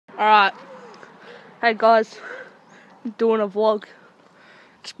Alright. Hey guys, I'm doing a vlog.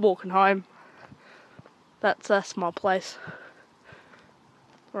 Just walking home. That's my place.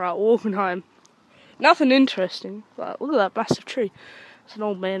 Alright, walking home. Nothing interesting. Like, look at that massive tree. It's an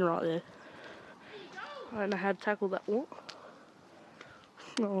old man right there. I don't know how to tackle that. What?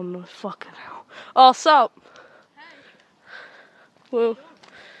 Oh no, fucking hell. Oh, sup? Hey. Well,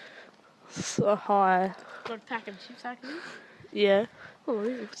 so hi. Got a pack of chips I can eat? Yeah. Oh,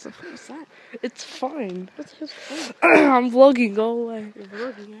 what's that? It's fine. What's this for? I'm vlogging all the way. You're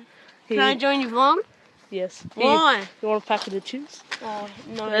vlogging, eh? Here. Can I join your vlog? Yes. Why? Here, you want a packet of chips? Oh,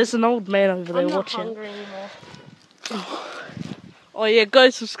 no. There's an old man over there I'm not watching. hungry anymore. Oh yeah, go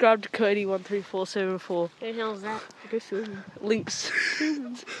subscribe to Cody13474. Who the hell is that? Go film him. Links.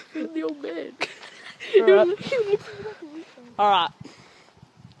 Film the old man. Alright.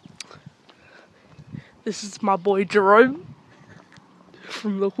 This is my boy Jerome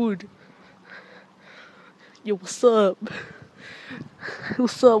from the hood. Yo, what's up?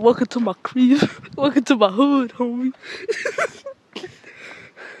 What's up? Welcome to my crib. Welcome to my hood, homie.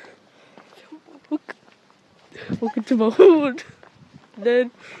 Welcome to my hood.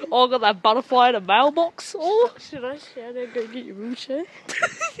 Then, I got that butterfly in a mailbox. Oh, Should I shout out, go get your wheelchair?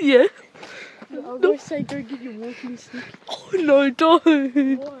 yeah. I'll go say, go get your walking stick. Oh no, don't.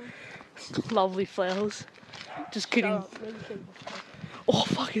 Why? Lovely flowers. Just kidding. Shut up, let me take this. Oh,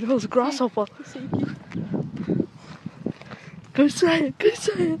 fucking hell, it's a grasshopper. See you. Go say it, go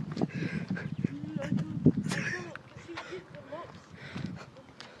say it.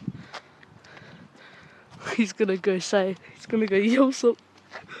 He's gonna go say, he's gonna go yell something.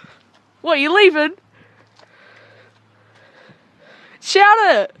 What, you leaving? Shout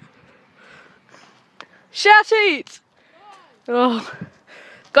it! Shout it! Oh.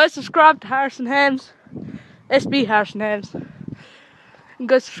 Go subscribe to Harrison Hams, SB Harrison Hams. And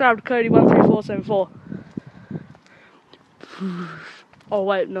go subscribe to Cody13474. Oh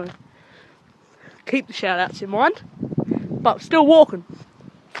wait, no. Keep the shout outs in mind. But I'm still walking.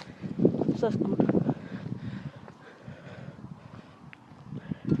 So that's good.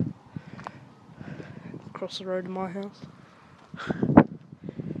 Across the road to my house.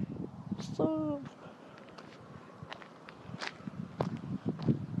 So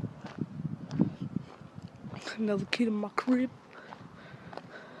another kid in my crib.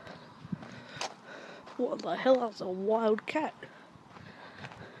 What the hell? That's a wild cat.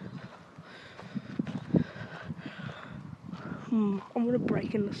 I'm gonna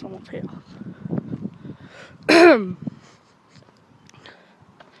break into someone's house.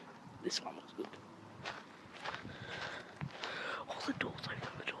 This one was good. Oh, the door's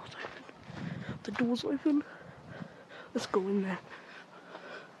open, the door's open. The door's open. Let's go in there.